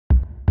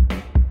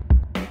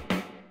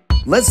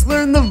Let's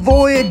learn the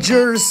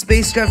Voyager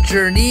spacecraft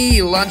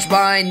journey, launched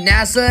by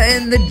NASA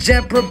and the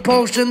Jet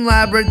Propulsion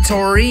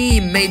Laboratory,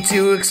 made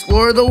to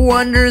explore the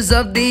wonders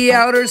of the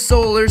outer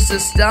solar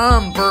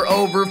system for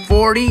over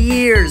 40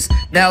 years.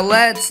 Now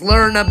let's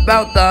learn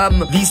about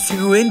them. These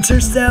two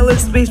interstellar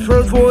space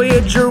probes,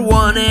 Voyager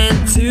 1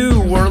 and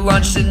 2, were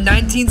launched in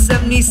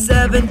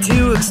 1977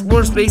 to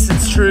explore space,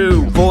 it's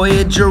true.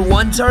 Voyager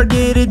 1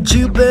 targeted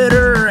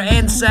Jupiter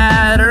and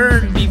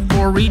Saturn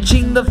before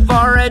reaching the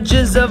far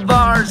edges of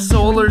our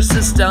solar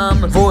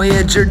system.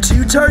 Voyager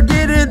 2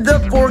 targeted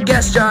the four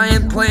gas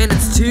giant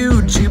planets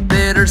too: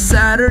 Jupiter,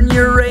 Saturn,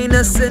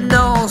 Uranus, and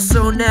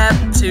also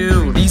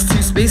Neptune. These two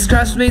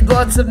spacecrafts made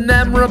lots of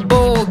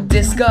memorable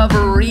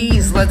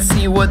discoveries. Let's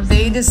see what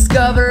they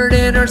discovered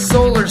in our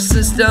solar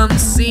system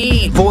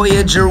scene.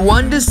 Voyager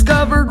 1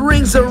 discovered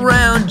rings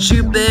around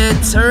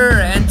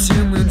Jupiter and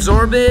two moons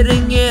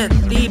orbiting it,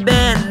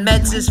 Theban and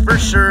Metis for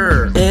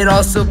sure. It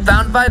also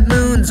found 5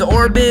 moons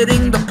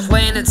orbiting the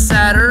planet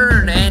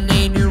Saturn and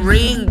a new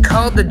ring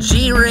called the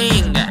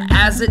G-ring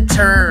as it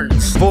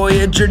turns.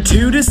 Voyager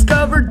 2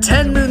 discovered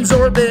 10 moons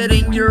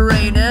orbiting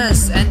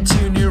Uranus and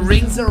 2 new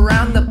rings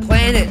around the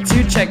planet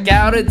to check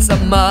out, it's a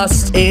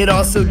must. It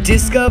also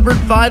discovered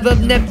 5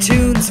 of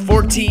Neptune's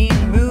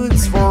 14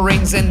 moons, 4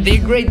 rings, and the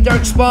great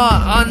dark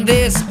spot on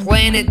this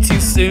planet too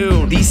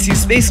soon. These two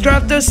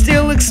spacecraft are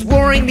still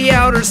exploring the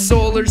outer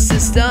solar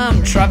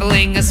system,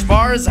 traveling as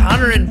far as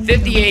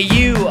 150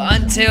 AU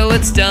until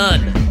it's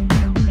done.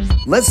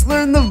 Let's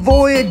learn the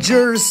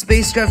Voyager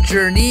spacecraft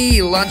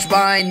journey, launched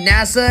by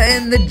NASA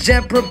and the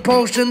Jet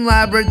Propulsion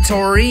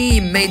Laboratory,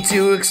 made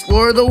to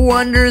explore the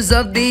wonders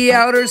of the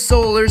outer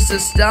solar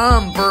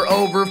system for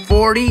over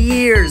 40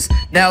 years.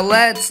 Now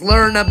let's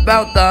learn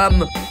about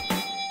them.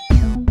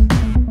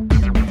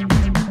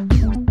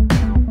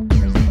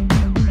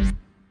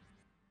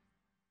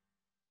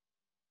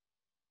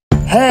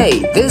 Hey,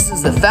 this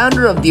is the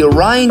founder of the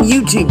Orion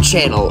YouTube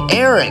channel,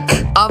 Eric.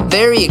 I'm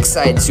very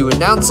excited to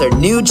announce our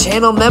new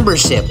channel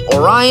membership,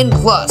 Orion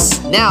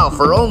Plus. Now,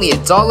 for only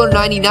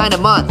 $1.99 a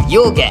month,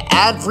 you'll get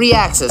ad-free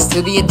access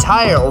to the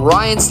entire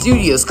Orion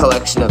Studios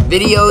collection of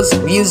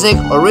videos, music,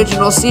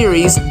 original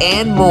series,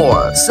 and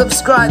more.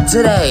 Subscribe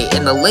today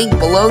in the link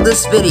below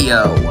this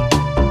video.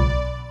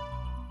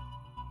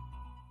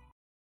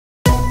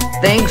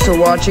 Thanks for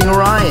watching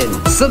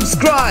Orion.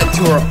 Subscribe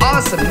to our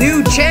awesome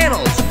new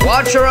channels,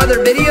 watch our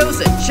other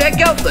videos, and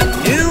check out the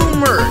new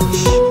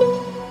merch.